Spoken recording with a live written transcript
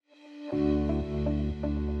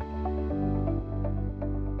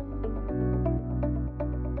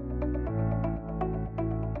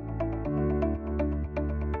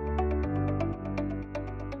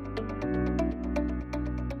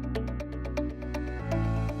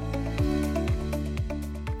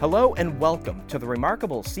Hello and welcome to the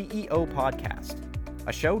Remarkable CEO Podcast,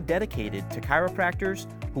 a show dedicated to chiropractors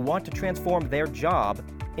who want to transform their job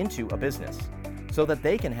into a business so that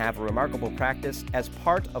they can have a remarkable practice as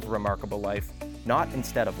part of a remarkable life, not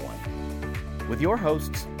instead of one. With your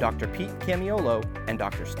hosts, Dr. Pete Camiolo and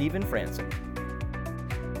Dr. Stephen Franson.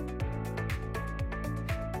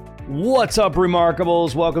 What's up,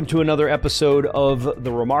 Remarkables? Welcome to another episode of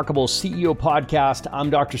the Remarkable CEO Podcast. I'm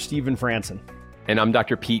Dr. Stephen Franson. And I'm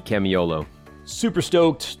Dr. Pete Camiolo. Super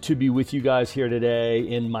stoked to be with you guys here today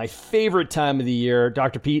in my favorite time of the year.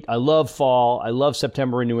 Dr. Pete, I love fall. I love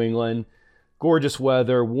September in New England. Gorgeous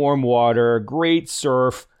weather, warm water, great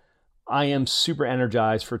surf. I am super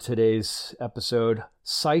energized for today's episode.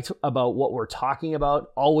 Psyched about what we're talking about.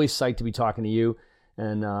 Always psyched to be talking to you.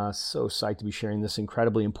 And so psyched to be sharing this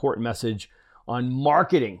incredibly important message on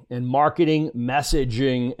marketing and marketing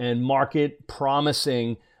messaging and market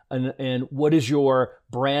promising. And what is your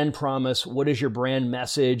brand promise? What is your brand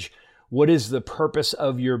message? What is the purpose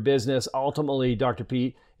of your business? Ultimately, Dr.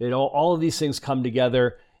 Pete, all of these things come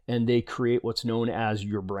together and they create what's known as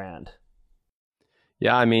your brand.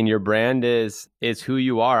 Yeah, I mean, your brand is who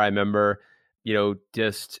you are. I remember,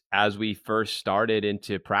 just as we first started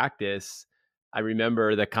into practice, I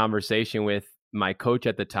remember the conversation with my coach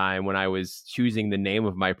at the time when I was choosing the name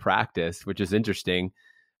of my practice, which is interesting.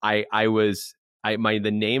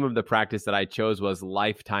 The name of the practice that I chose was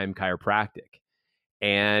Lifetime Chiropractic,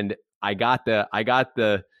 and I got the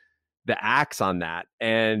axe on that.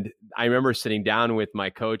 And I remember sitting down with my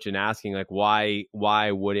coach and asking, like, why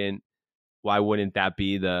wouldn't that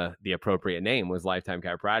be the appropriate name? Was Lifetime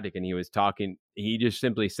Chiropractic? And he just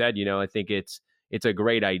simply said, I think it's a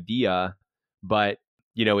great idea, but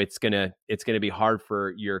it's gonna be hard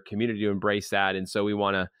for your community to embrace that, and so we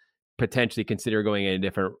want to potentially consider going in a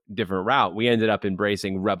different route. We ended up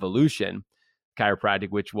embracing Revolution Chiropractic,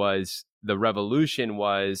 which was the revolution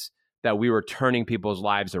was that we were turning people's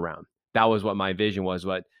lives around. That was what my vision was.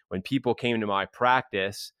 When people came to my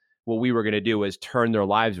practice, what we were going to do was turn their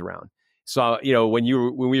lives around. So, when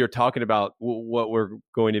we were talking about what we're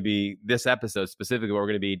going to be, this episode specifically, what we're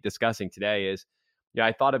going to be discussing today is,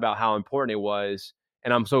 I thought about how important it was.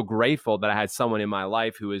 And I'm so grateful that I had someone in my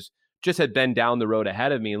life who had been down the road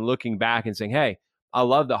ahead of me and looking back and saying, hey, I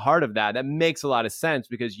love the heart of that. That makes a lot of sense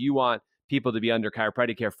because you want people to be under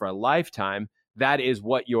chiropractic care for a lifetime. That is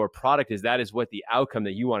what your product is. That is what the outcome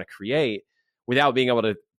that you want to create, without being able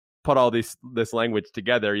to put all this language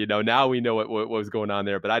together. Now we know what was going on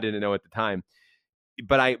there, but I didn't know at the time.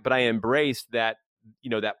 But I embraced that,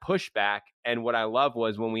 that pushback. And what I love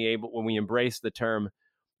was when we embraced the term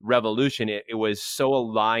revolution, it was so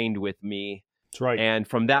aligned with me. That's right. And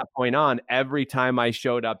from that point on, every time I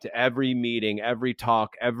showed up to every meeting, every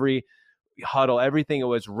talk, every huddle, everything, it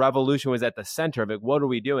was revolution was at the center of it. What are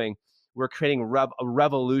we doing? We're creating a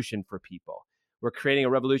revolution for people. We're creating a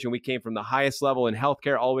revolution. We came from the highest level in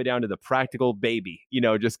healthcare all the way down to the practical baby,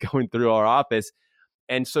 just going through our office.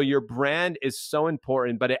 And so your brand is so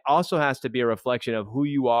important, but it also has to be a reflection of who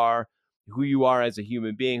you are as a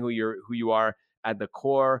human being, who you are at the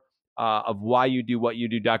core of why you do what you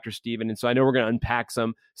do, Dr. Stephen. And so I know we're going to unpack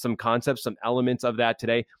some concepts, some elements of that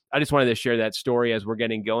today. I just wanted to share that story as we're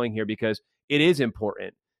getting going here, because it is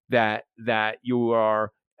important that you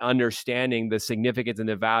are understanding the significance and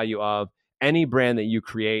the value of any brand that you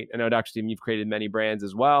create. I know, Dr. Stephen, you've created many brands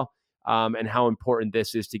as well, and how important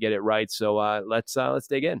this is to get it right. So let's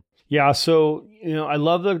dig in. Yeah. So, I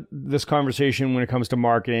love this conversation when it comes to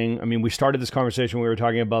marketing. I mean, we started this conversation when we were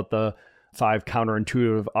talking about the 5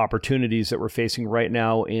 counterintuitive opportunities that we're facing right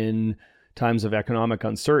now in times of economic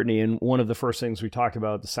uncertainty. And one of the first things we talked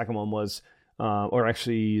about, the second one was,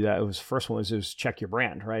 first one was check your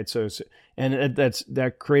brand, right? So,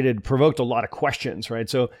 provoked a lot of questions, right?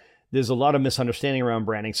 So there's a lot of misunderstanding around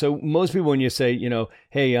branding. So most people, when you say,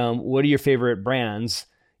 hey, what are your favorite brands?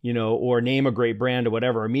 Or name a great brand or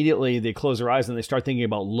whatever, immediately they close their eyes and they start thinking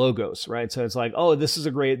about logos, right? So it's like, oh, this is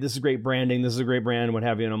great branding, this is a great brand, what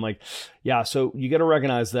have you. And I'm like, yeah, so you got to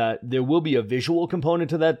recognize that there will be a visual component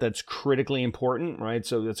to that that's critically important, right?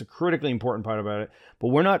 So that's a critically important part about it. But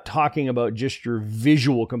we're not talking about just your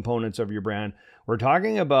visual components of your brand. We're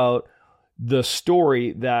talking about the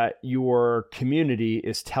story that your community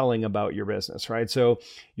is telling about your business, right? So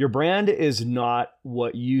your brand is not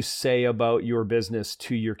what you say about your business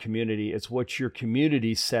to your community. It's what your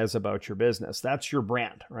community says about your business. That's your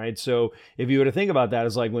brand, right? So if you were to think about that,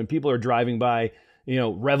 it's like when people are driving by,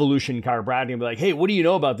 Revolution Chiropractic and be like, hey, what do you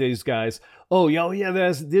know about these guys? Oh,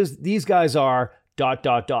 yeah, these guys are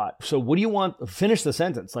So what do you want, finish the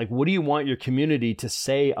sentence. Like, what do you want your community to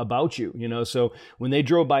say about you? So when they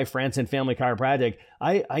drove by Franson Family Chiropractic,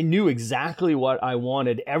 I knew exactly what I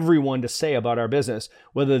wanted everyone to say about our business,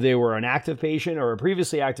 whether they were an active patient or a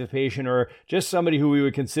previously active patient, or just somebody who we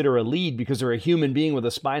would consider a lead because they're a human being with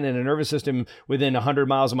a spine and a nervous system within 100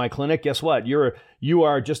 miles of my clinic. Guess what? You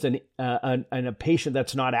are just a patient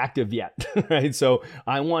that's not active yet, right? So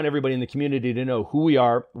I want everybody in the community to know who we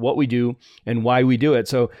are, what we do, and why we do it.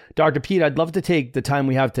 So Dr. Pete, I'd love to take the time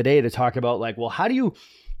we have today to talk about like, well, how do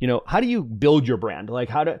you build your brand? Like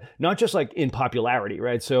not just like in popularity,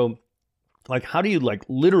 right? So like, how do you like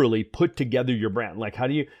literally put together your brand? Like, how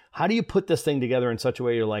do you put this thing together in such a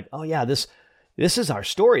way you're like, oh yeah, this is our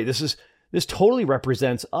story. This totally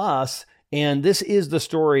represents us. And this is the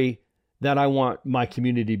story that I want my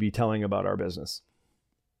community to be telling about our business.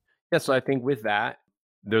 Yeah. So I think with that,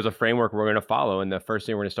 there's a framework we're going to follow. And the first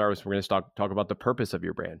thing we're going to start with, we're going to talk about the purpose of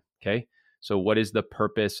your brand. Okay. So what is the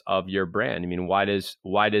purpose of your brand? I mean, why does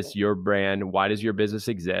your brand, why does your business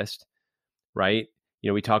exist? Right.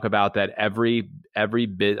 We talk about that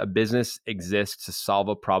a business exists to solve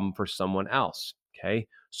a problem for someone else. Okay.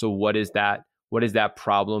 So what is that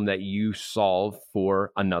problem that you solve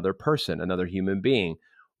for another person, another human being?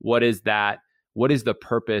 What is the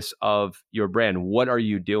purpose of your brand? What are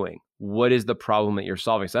you doing? What is the problem that you're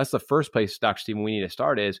solving? So that's the first place, Dr. Stephen, we need to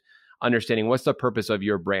start is understanding what's the purpose of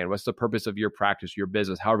your brand? What's the purpose of your practice, your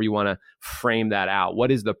business, however you want to frame that out. What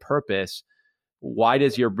is the purpose? Why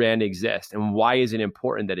does your brand exist? And why is it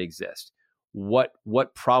important that it exists? What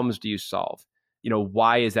problems do you solve?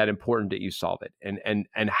 Why is that important that you solve it?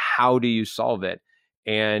 And how do you solve it?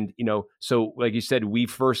 And, so like you said, we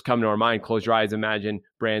first come to our mind, close your eyes, imagine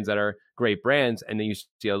brands that are great brands. And then you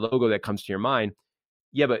see a logo that comes to your mind.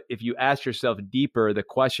 Yeah, but if you ask yourself deeper, the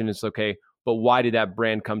question is, okay, but why did that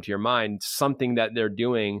brand come to your mind? Something that they're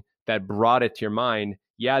doing that brought it to your mind.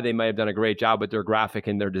 Yeah, they might have done a great job with their graphic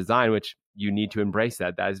and their design, which you need to embrace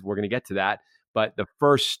that. We're going to get to that. But the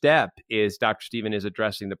first step is, Dr. Stephen, is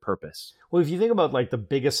addressing the purpose. Well, if you think about like the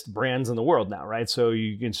biggest brands in the world now, right? So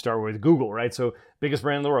you can start with Google, right? So biggest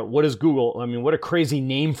brand in the world. What is Google? I mean, what a crazy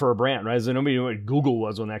name for a brand, right? So nobody knew what Google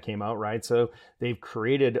was when that came out, right? So they've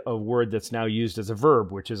created a word that's now used as a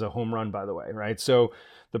verb, which is a home run, by the way, right? So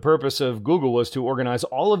the purpose of Google was to organize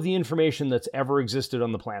all of the information that's ever existed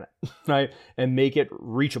on the planet, right? And make it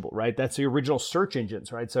reachable, right? That's the original search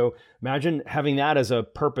engines, right? So imagine having that as a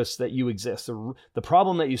purpose that you exist. The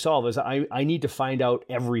problem that you solve is I need to find out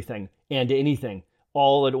everything and anything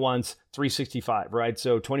all at once, 365, right?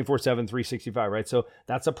 So 24/7, 365, right? So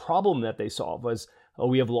that's a problem that they solve was,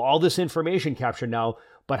 we have all this information captured now,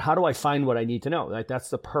 but how do I find what I need to know? Right? That's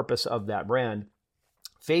the purpose of that brand.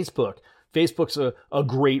 Facebook's a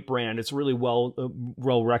great brand. It's a really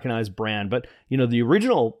well recognized brand. But the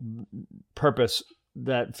original purpose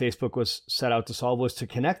that Facebook was set out to solve was to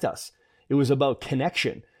connect us. It was about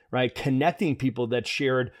connection, right? Connecting people that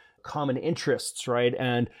shared common interests, right?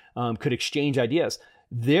 And could exchange ideas.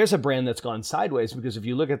 There's a brand that's gone sideways because if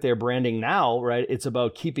you look at their branding now, right, it's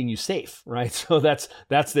about keeping you safe, right? So that's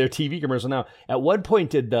their TV commercial now. At what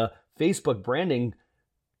point did the Facebook branding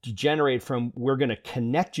degenerate from we're going to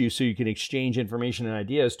connect you so you can exchange information and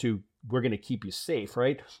ideas to we're going to keep you safe,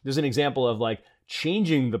 right? There's an example of like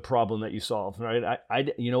changing the problem that you solve, right?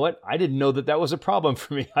 You know what? I didn't know that was a problem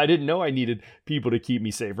for me. I didn't know I needed people to keep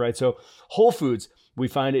me safe, right? So Whole Foods, we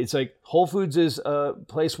find it's like Whole Foods is a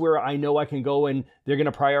place where I know I can go and they're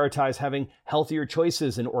going to prioritize having healthier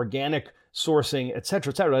choices and organic sourcing, et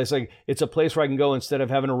cetera, et cetera. It's like, it's a place where I can go instead of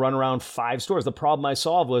having to run around 5 stores. The problem I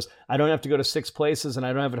solved was I don't have to go to 6 places and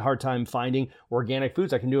I don't have a hard time finding organic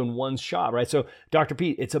foods I can do in one shop, right? So Dr.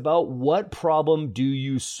 Pete, it's about what problem do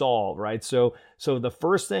you solve, right? So the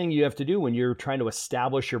first thing you have to do when you're trying to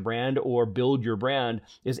establish your brand or build your brand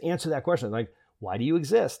is answer that question. Like, why do you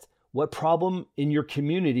exist? What problem in your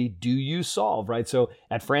community do you solve, right? So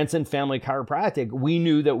at Franson Family Chiropractic, we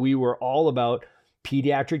knew that we were all about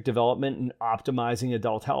pediatric development and optimizing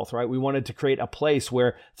adult health, right? We wanted to create a place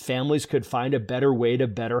where families could find a better way to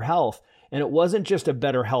better health. And it wasn't just a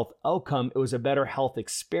better health outcome, it was a better health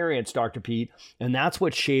experience, Dr. Pete. And that's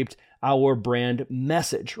what shaped our brand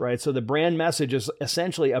message, right? So the brand message is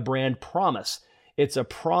essentially a brand promise. It's a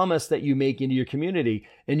promise that you make into your community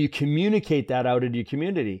and you communicate that out into your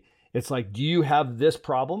community. It's like, do you have this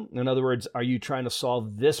problem? In other words, are you trying to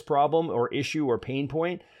solve this problem or issue or pain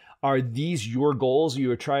point? Are these your goals?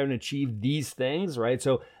 You are trying to achieve these things, right?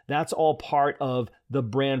 So that's all part of the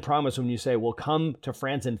brand promise when you say, well, come to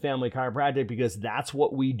Franson Family Chiropractic because that's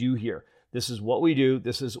what we do here. This is what we do.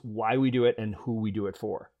 This is why we do it and who we do it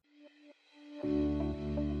for.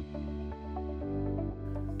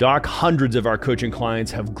 Doc, hundreds of our coaching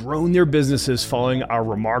clients have grown their businesses following our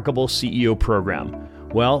Remarkable CEO program.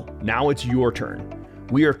 Well, now it's your turn.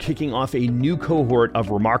 We are kicking off a new cohort of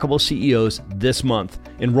Remarkable CEOs this month.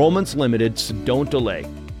 Enrollment's limited, so don't delay.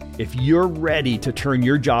 If you're ready to turn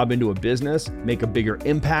your job into a business, make a bigger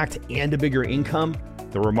impact and a bigger income,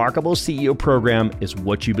 the Remarkable CEO program is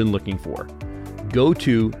what you've been looking for. Go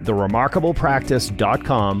to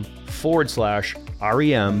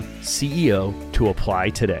theremarkablepractice.com/REM CEO to apply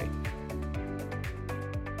today.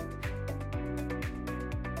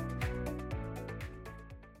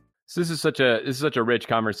 So this is such a rich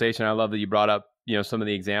conversation. I love that you brought up, some of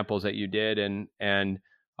the examples that you did, and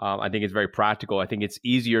I think it's very practical. I think it's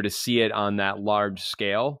easier to see it on that large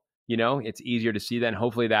scale. It's easier to see that, and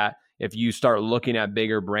hopefully that if you start looking at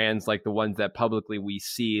bigger brands like the ones that publicly we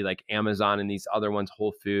see, like Amazon and these other ones,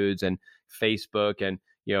 Whole Foods and Facebook, and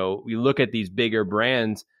we look at these bigger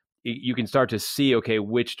brands, you can start to see, okay,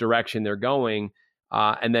 which direction they're going.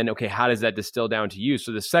 And then, okay, how does that distill down to you?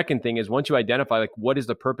 So the second thing is, once you identify, like, what is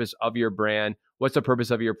the purpose of your brand? What's the purpose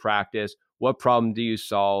of your practice? What problem do you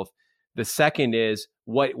solve? The second is,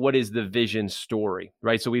 what is the vision story,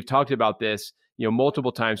 right? So we've talked about this,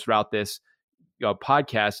 multiple times throughout this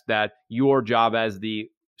podcast, that your job as the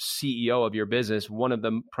CEO of your business, one of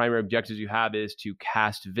the primary objectives you have is to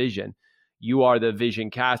cast vision. You are the vision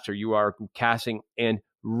caster. You are casting and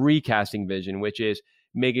recasting vision, which is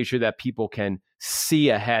making sure that people can see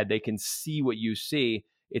ahead. They can see what you see.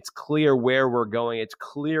 It's clear where we're going. It's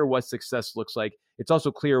clear what success looks like. It's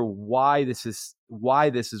also clear why this is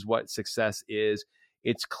what success is.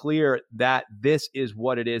 It's clear that this is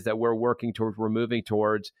what it is that we're working towards, we're moving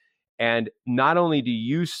towards. And not only do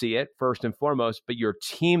you see it first and foremost, but your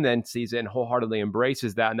team then sees it and wholeheartedly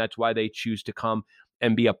embraces that. And that's why they choose to come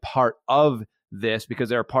and be a part of this, because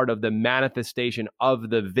they're a part of the manifestation of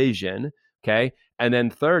the vision. Okay. And then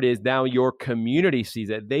third is, now your community sees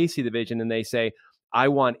it. They see the vision and they say, I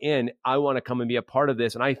want to come and be a part of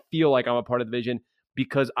this. And I feel like I'm a part of the vision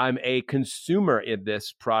because I'm a consumer in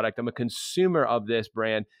this product. I'm a consumer of this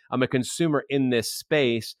brand. I'm a consumer in this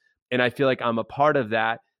space. And I feel like I'm a part of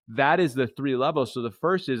that. That is the three levels. So the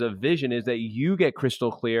first is a vision, is that you get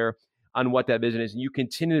crystal clear on what that vision is. And you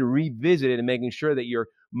continue to revisit it and making sure that you're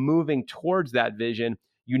moving towards that vision.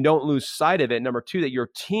 You don't lose sight of it. Number two, that your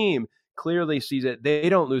team clearly sees it. They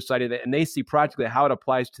don't lose sight of it, and they see practically how it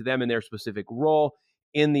applies to them in their specific role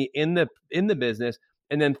in the business.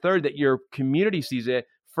 And then third, that your community sees it.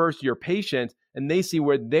 First, your patients, and they see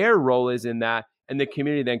where their role is in that, and the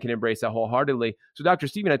community then can embrace that wholeheartedly. So Dr.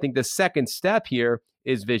 Stephen, I think the second step here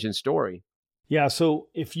is vision story. Yeah. So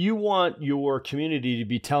if you want your community to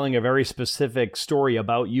be telling a very specific story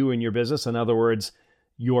about you and your business, in other words,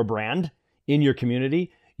 your brand in your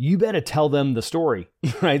community, you better tell them the story,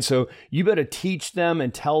 right? So you better teach them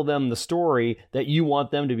and tell them the story that you want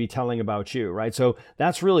them to be telling about you, right? So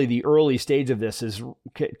that's really the early stage of this, is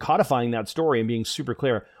codifying that story and being super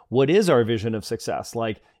clear. What is our vision of success?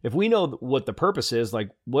 Like, if we know what the purpose is, like,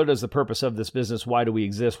 what is the purpose of this business? Why do we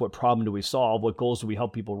exist? What problem do we solve? What goals do we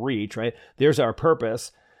help people reach, right? There's our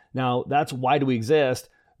purpose. Now, that's why do we exist.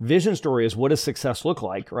 Vision story is, what does success look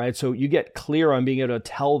like, right? So you get clear on being able to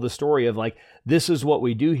tell the story of, like, this is what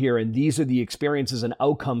we do here, and these are the experiences and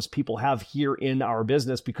outcomes people have here in our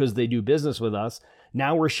business because they do business with us.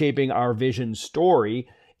 Now we're shaping our vision story,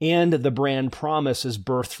 and the brand promise is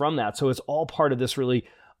birthed from that. So it's all part of this really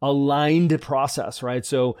aligned process, right?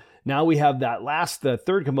 So now we have the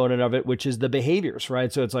third component of it, which is the behaviors,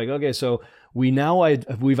 right? So it's like, okay, so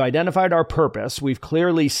we've identified our purpose. We've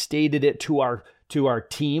clearly stated it to our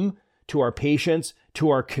team, to our patients, to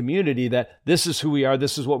our community, that this is who we are,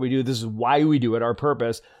 this is what we do, this is why we do it, our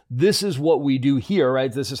purpose. This is what we do here,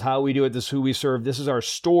 right? This is how we do it, this is who we serve, this is our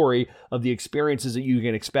story of the experiences that you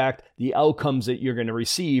can expect, the outcomes that you're going to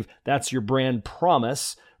receive. That's your brand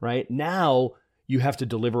promise, right? Now you have to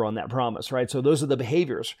deliver on that promise, right? So those are the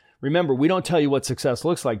behaviors. Remember, we don't tell you what success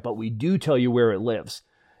looks like, but we do tell you where it lives.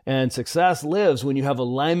 And success lives when you have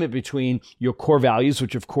alignment between your core values,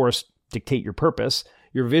 which of course dictate your purpose,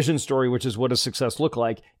 your vision story, which is what does success look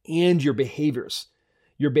like, and your behaviors.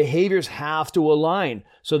 Your behaviors have to align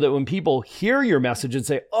so that when people hear your message and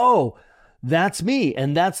say, oh, that's me,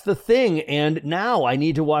 and that's the thing, and now I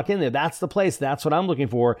need to walk in there, that's the place, that's what I'm looking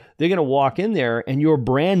for, they're going to walk in there, and your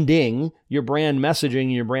branding, your brand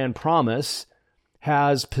messaging, your brand promise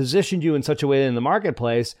has positioned you in such a way in the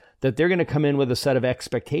marketplace that they're going to come in with a set of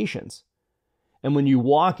expectations. And when you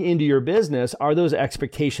walk into your business, are those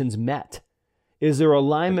expectations met? Is there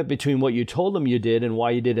alignment between what you told them you did and why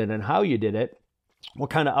you did it and how you did it? What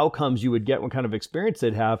kind of outcomes you would get, what kind of experience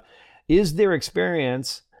they'd have? Is their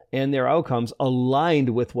experience and their outcomes aligned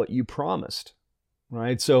with what you promised,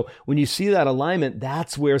 right? So when you see that alignment,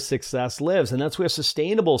 that's where success lives, and that's where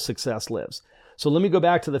sustainable success lives. So let me go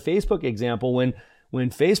back to the Facebook example. When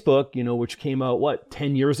Facebook, which came out,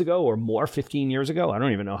 10 years ago or more, 15 years ago? I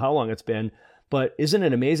don't even know how long it's been. But isn't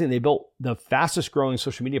it amazing? They built the fastest growing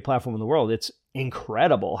social media platform in the world. It's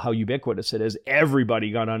incredible how ubiquitous it is. Everybody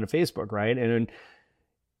got onto Facebook, right? And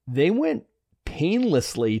they went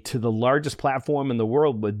painlessly to the largest platform in the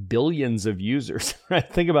world with billions of users, right?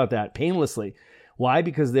 Think about that, painlessly. Why?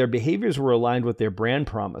 Because their behaviors were aligned with their brand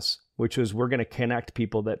promise, which was we're going to connect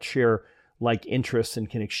people that share like interests and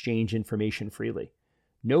can exchange information freely.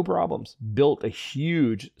 No problems. Built a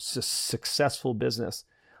huge, successful business.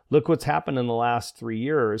 Look what's happened in the last 3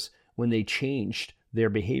 years when they changed their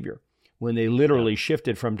behavior, when they literally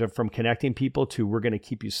shifted from connecting people to we're going to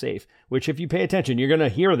keep you safe, which if you pay attention, you're going to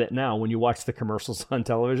hear that now when you watch the commercials on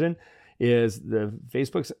television, is the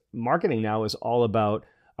Facebook's marketing now is all about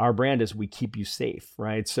our brand is we keep you safe,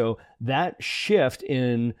 right? So that shift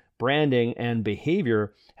in branding and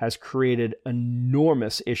behavior has created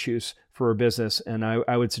enormous issues for a business. And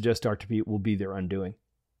I would suggest Dr. Pete will be their undoing.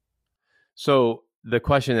 So the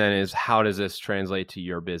question then is, how does this translate to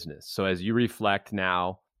your business? So as you reflect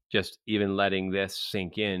now, just even letting this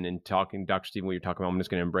sink in and talking, Dr. Stephen, what you're talking about, I'm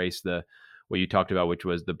just going to embrace what you talked about, which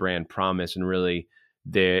was the brand promise. And really,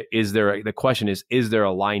 the question is there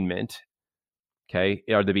alignment? Okay.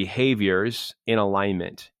 Are the behaviors in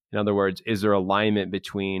alignment? In other words, is there alignment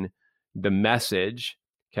between the message?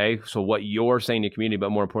 Okay. So what you're saying to your community, but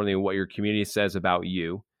more importantly, what your community says about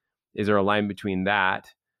you, is there alignment between that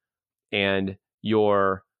and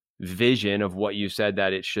your vision of what you said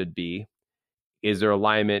that it should be? Is there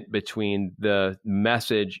alignment between the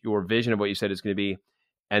message, your vision of what you said is going to be,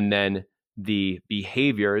 and then the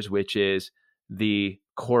behaviors, which is the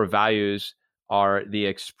core values are the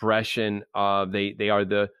expression of, they are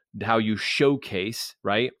how you showcase,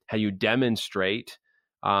 right? How you demonstrate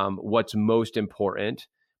what's most important.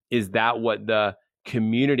 Is that what the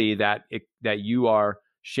community that you are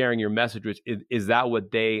sharing your message with, is that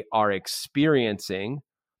what they are experiencing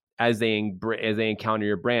as they encounter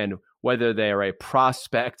your brand, whether they are a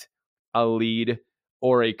prospect, a lead,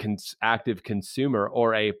 or a active consumer,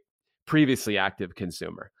 or a previously active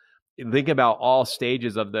consumer? Think about all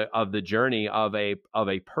stages of the journey of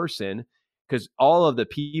a person, because all of the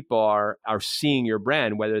people are seeing your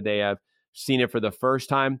brand, whether they have seen it for the first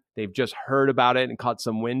time, they've just heard about it and caught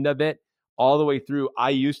some wind of it, all the way through.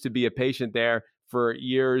 I used to be a patient there for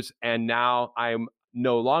years, and now I'm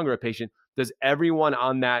no longer a patient. Does everyone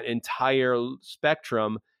on that entire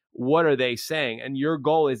spectrum, what are they saying? And your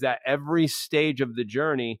goal is that every stage of the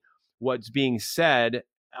journey, what's being said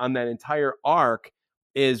on that entire arc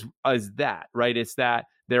is that, right? It's that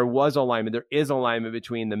there was alignment. There is alignment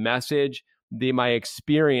between the message, my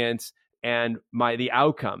experience, and the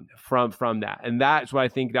outcome from that. And that's what I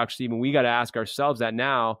think, Dr. Stephen, we got to ask ourselves that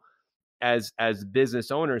now as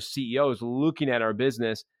business owners, CEOs, looking at our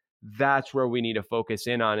business. That's where we need to focus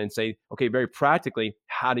in on and say, okay, very practically,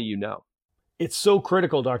 how do you know? It's so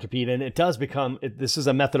critical, Dr. Pete, and it does become, this is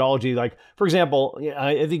a methodology. Like, for example,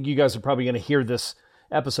 I think you guys are probably going to hear this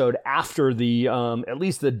episode after the, at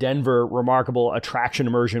least the Denver Remarkable Attraction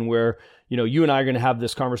Immersion, where, you and I are going to have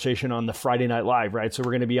this conversation on the Friday Night Live, right? So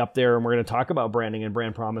we're going to be up there and we're going to talk about branding and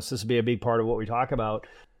brand promise. This will be a big part of what we talk about.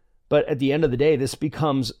 But at the end of the day, this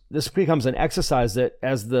becomes an exercise that,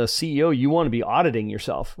 as the CEO, you want to be auditing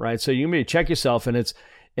yourself, right? So you may check yourself, and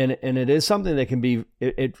it is something that can be,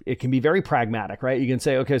 it can be very pragmatic, right? You can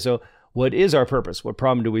say, okay, so what is our purpose? What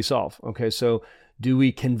problem do we solve? Okay, so do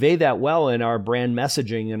we convey that well in our brand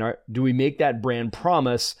messaging, and do we make that brand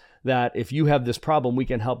promise that if you have this problem, we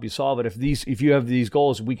can help you solve it. If you have these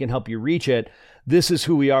goals, we can help you reach it. This is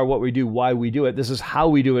who we are, what we do, why we do it. This is how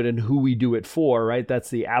we do it and who we do it for, right?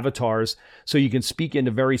 That's the avatars. So you can speak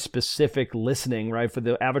into very specific listening, right? For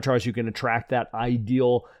the avatars, you can attract that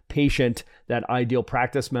ideal patient, that ideal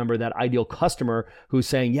practice member, that ideal customer who's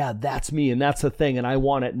saying, yeah, that's me and that's the thing and I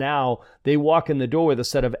want it now. They walk in the door with a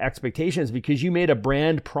set of expectations because you made a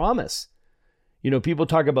brand promise. People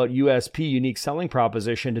talk about USP, unique selling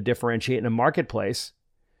proposition, to differentiate in a marketplace.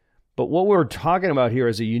 But what we're talking about here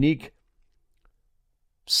is a unique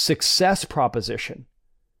success proposition.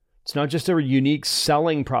 It's not just a unique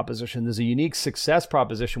selling proposition. There's a unique success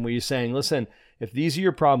proposition where you're saying, listen, if these are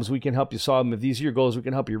your problems, we can help you solve them. If these are your goals, we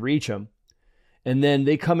can help you reach them. And then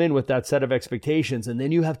they come in with that set of expectations, and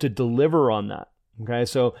then you have to deliver on that. Okay,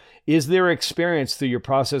 so is their experience through your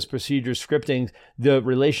process, procedures, scripting, the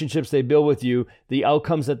relationships they build with you, the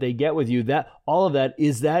outcomes that they get with you, that all of that,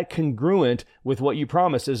 is that congruent with what you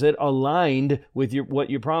promised? Is it aligned with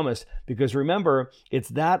what you promised? Because remember, it's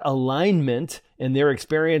that alignment and their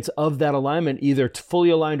experience of that alignment, either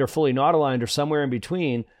fully aligned or fully not aligned or somewhere in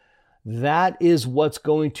between, that is what's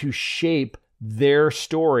going to shape their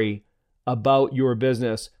story about your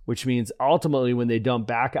business, which means ultimately when they dump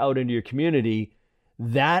back out into your community,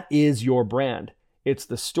 that is your brand. It's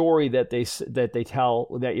the story that they tell,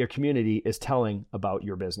 that your community is telling about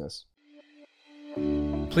your business.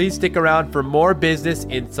 Please stick around for more business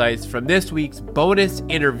insights from this week's bonus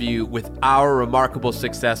interview with our remarkable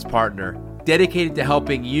success partner, dedicated to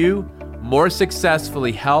helping you more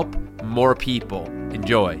successfully help more people.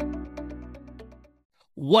 Enjoy.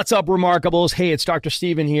 What's up, Remarkables? Hey, it's Dr.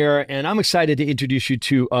 Steven here, and I'm excited to introduce you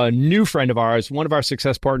to a new friend of ours, one of our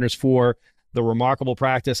success partners for the Remarkable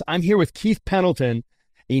Practice. I'm here with Keith Pendleton,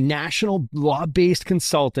 a national law-based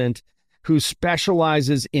consultant who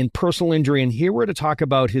specializes in personal injury. And here we're to talk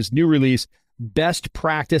about his new release, Best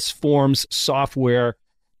Practice Forms Software.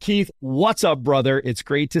 Keith, what's up, brother? It's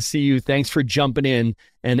great to see you. Thanks for jumping in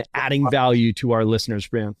and adding value to our listeners,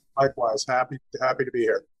 man. Likewise, happy to be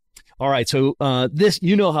here. All right. So this,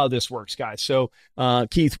 you know how this works, guys. So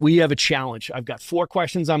Keith, we have a challenge. I've got 4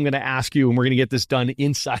 questions I'm going to ask you, and we're going to get this done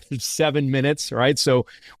inside of 7 minutes. All right. So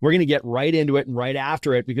we're going to get right into it and right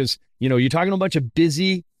after it, because, you know, you're talking to a bunch of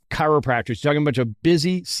busy chiropractors, you're talking to a bunch of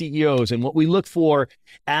busy CEOs. And what we look for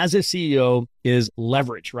as a CEO is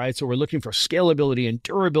leverage, right? So we're looking for scalability and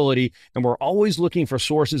durability, and we're always looking for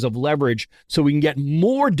sources of leverage so we can get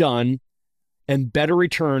more done and better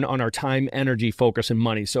return on our time, energy, focus, and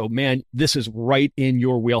money. So, man, this is right in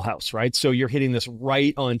your wheelhouse, right? So you're hitting this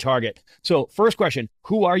right on target. So first question,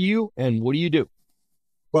 who are you and what do you do?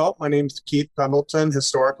 Well, my name's Keith Pendleton,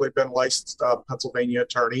 historically been a licensed Pennsylvania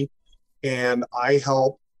attorney, and I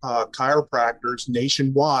help chiropractors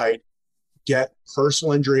nationwide get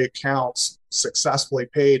personal injury accounts successfully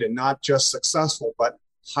paid, and not just successful, but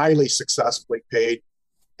highly successfully paid.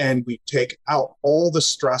 And we take out all the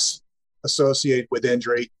stress associated with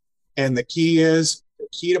injury. And the key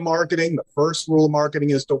to marketing, the first rule of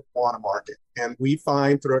marketing is to want to market. And we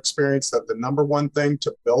find through experience that the number one thing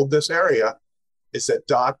to build this area is that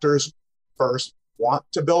doctors first want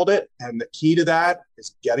to build it. And the key to that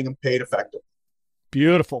is getting them paid effectively.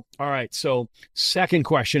 Beautiful. All right. So second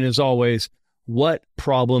question is always, what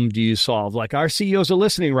problem do you solve? Like, our CEOs are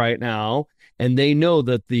listening right now, and they know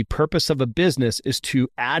that the purpose of a business is to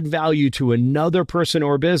add value to another person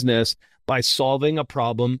or business by solving a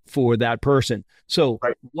problem for that person. So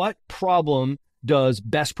right. What problem does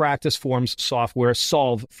Best Practice Forms software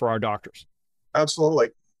solve for our doctors?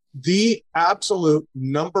 Absolutely. The absolute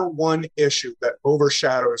number one issue that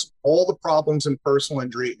overshadows all the problems in personal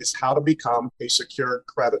injury is how to become a secured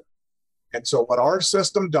creditor. And so what our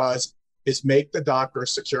system does is make the doctor a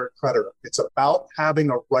secured creditor. It's about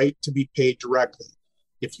having a right to be paid directly.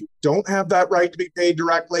 If you don't have that right to be paid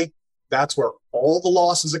directly, that's where all the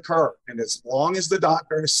losses occur. And as long as the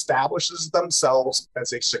doctor establishes themselves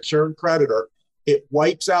as a secured creditor, it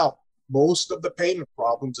wipes out most of the payment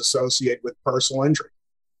problems associated with personal injury.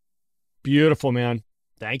 Beautiful, man.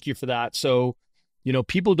 Thank you for that. So, you know,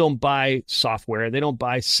 people don't buy software. They don't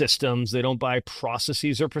buy systems. They don't buy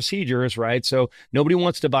processes or procedures, right? So nobody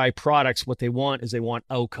wants to buy products. What they want is they want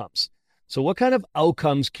outcomes. So what kind of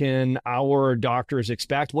outcomes can our doctors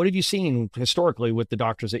expect? What have you seen historically with the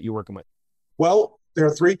doctors that you're working with? Well, there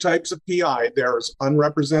are 3 types of PI. There's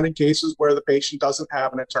unrepresented cases where the patient doesn't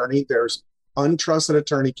have an attorney. There's untrusted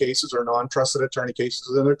attorney cases or non-trusted attorney cases,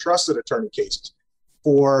 and there are trusted attorney cases.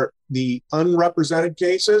 For the unrepresented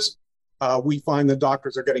cases, we find the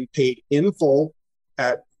doctors are getting paid in full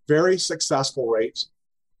at very successful rates,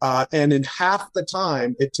 and in half the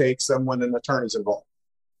time it takes them when an attorney's involved.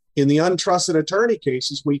 In the untrusted attorney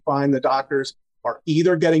cases, we find the doctors are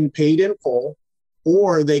either getting paid in full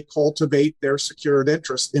or they cultivate their secured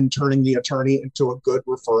interest in turning the attorney into a good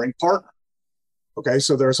referring partner. Okay,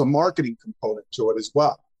 so there's a marketing component to it as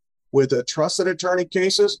well. With the trusted attorney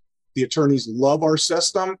cases, the attorneys love our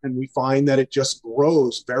system, and we find that it just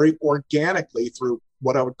grows very organically through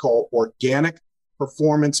what I would call organic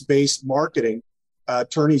performance-based marketing.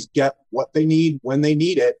 Attorneys get what they need when they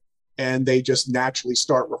need it, and they just naturally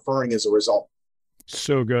start referring as a result.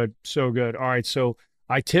 So good. So good. All right. So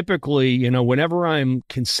I typically, you know, whenever I'm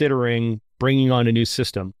considering bringing on a new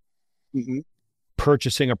system,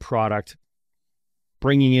 purchasing a product,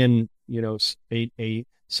 bringing in, you know,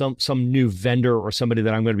 some new vendor or somebody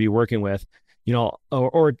that I'm going to be working with,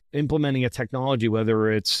 or implementing a technology,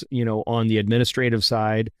 whether it's, on the administrative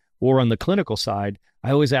side or on the clinical side,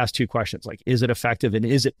 I always ask two questions, like, is it effective and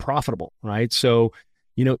is it profitable, right? So,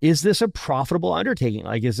 is this a profitable undertaking?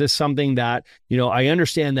 Like, is this something that, I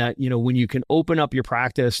understand that, when you can open up your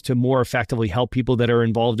practice to more effectively help people that are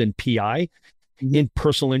involved in PI, in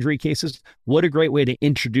personal injury cases, what a great way to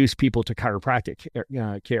introduce people to chiropractic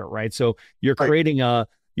care, right? So you're creating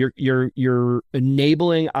you're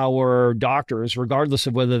enabling our doctors, regardless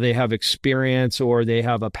of whether they have experience or they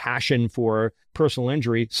have a passion for personal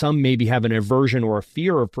injury. Some maybe have an aversion or a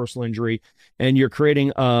fear of personal injury, and you're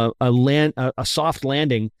creating a soft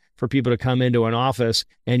landing for people to come into an office,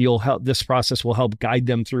 and this process will help guide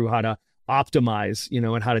them through how to optimize,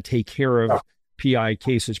 and how to take care of PI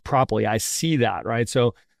cases properly. I see that, right?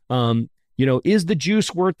 So, is the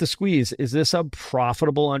juice worth the squeeze? Is this a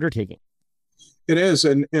profitable undertaking? It is.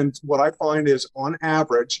 And what I find is, on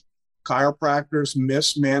average, chiropractors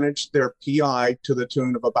mismanage their PI to the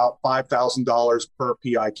tune of about $5,000 per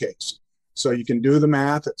PI case. So you can do the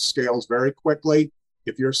math. It scales very quickly.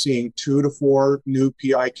 If you're seeing 2 to 4 new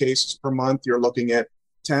PI cases per month, you're looking at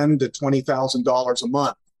 $10,000 to $20,000 a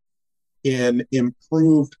month in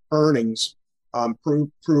improved earnings,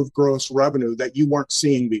 improved gross revenue that you weren't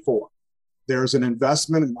seeing before. There's an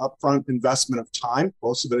investment, an upfront investment of time.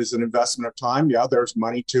 Most of it is an investment of time. Yeah, there's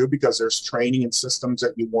money too, because there's training and systems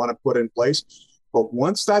that you want to put in place. But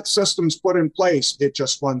once that system's put in place, it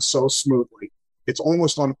just runs so smoothly. It's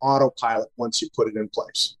almost on autopilot once you put it in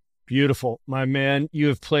place. Beautiful. My man, you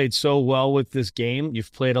have played so well with this game.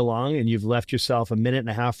 You've played along, and you've left yourself a minute and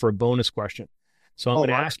a half for a bonus question. So I'm going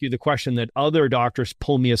to ask you the question that other doctors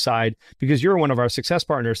pull me aside, because you're one of our success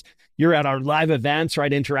partners. You're at our live events,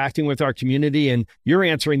 right? Interacting with our community, and you're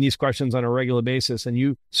answering these questions on a regular basis. And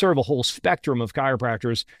you serve a whole spectrum of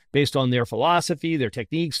chiropractors based on their philosophy, their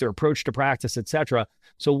techniques, their approach to practice, etc.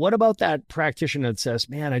 So what about that practitioner that says,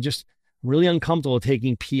 man, I'm really uncomfortable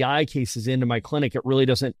taking PI cases into my clinic. It really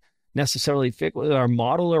doesn't necessarily fit with our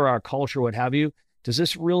model or our culture, what have you. Does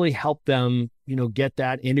this really help them, integrate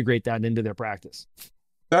that into their practice?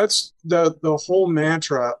 That's the whole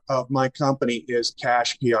mantra of my company is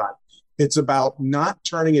Cash PI. It's about not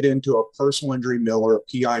turning it into a personal injury mill or a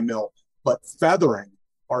PI mill, but feathering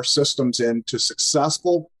our systems into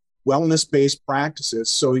successful wellness-based practices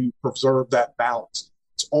so you preserve that balance.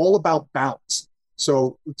 It's all about balance.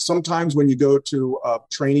 So sometimes when you go to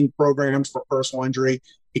training programs for personal injury,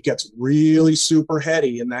 it gets really super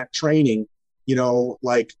heady in that training,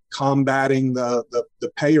 like combating the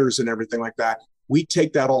payers and everything like that. We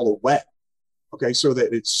take that all away, okay, so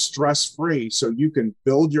that it's stress-free, so you can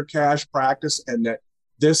build your cash practice and that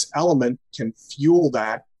this element can fuel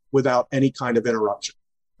that without any kind of interruption.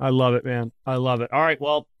 I love it, man. I love it. All right.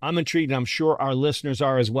 Well, I'm intrigued. I'm sure our listeners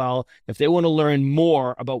are as well. If they want to learn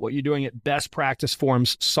more about what you're doing at Best Practice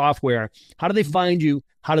Forms Software, how do they find you?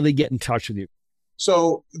 How do they get in touch with you?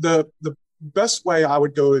 So the best way I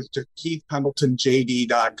would go is to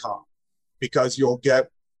KeithPendletonJD.com, because you'll get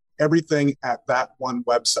everything at that one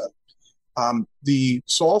website. The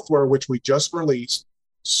software, which we just released,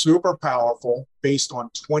 super powerful, based on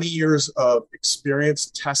 20 years of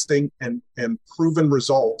experience testing and proven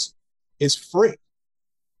results, is free.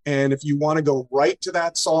 And if you want to go right to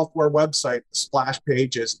that software website, the splash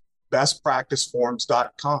page is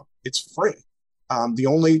bestpracticeforms.com. It's free. The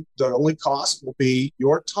only cost will be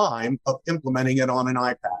your time of implementing it on an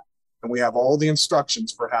iPad. And we have all the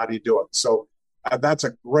instructions for how to do it. So that's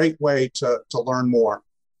a great way to learn more.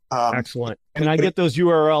 Excellent. Can I get those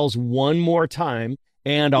URLs one more time?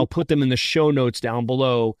 And I'll put them in the show notes down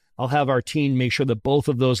below. I'll have our team make sure that both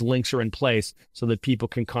of those links are in place so that people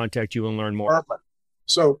can contact you and learn more. Perfect.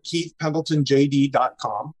 So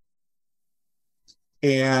KeithPendletonJD.com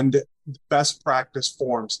and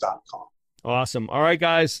bestpracticeforms.com. Awesome. All right,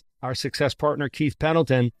 guys. Our success partner, Keith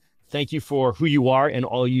Pendleton, thank you for who you are and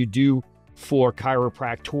all you do for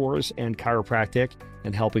chiropractors and chiropractic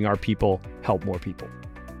and helping our people help more people.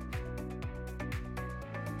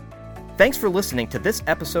 Thanks for listening to this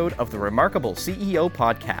episode of the Remarkable CEO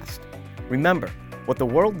Podcast. Remember, what the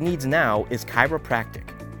world needs now is chiropractic,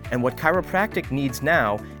 and what chiropractic needs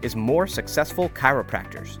now is more successful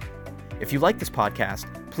chiropractors. If you like this podcast,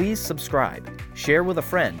 please subscribe, share with a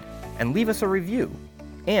friend, and leave us a review.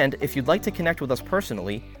 And if you'd like to connect with us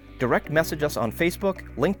personally, direct message us on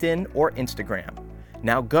Facebook, LinkedIn, or Instagram.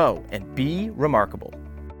 Now go and be remarkable.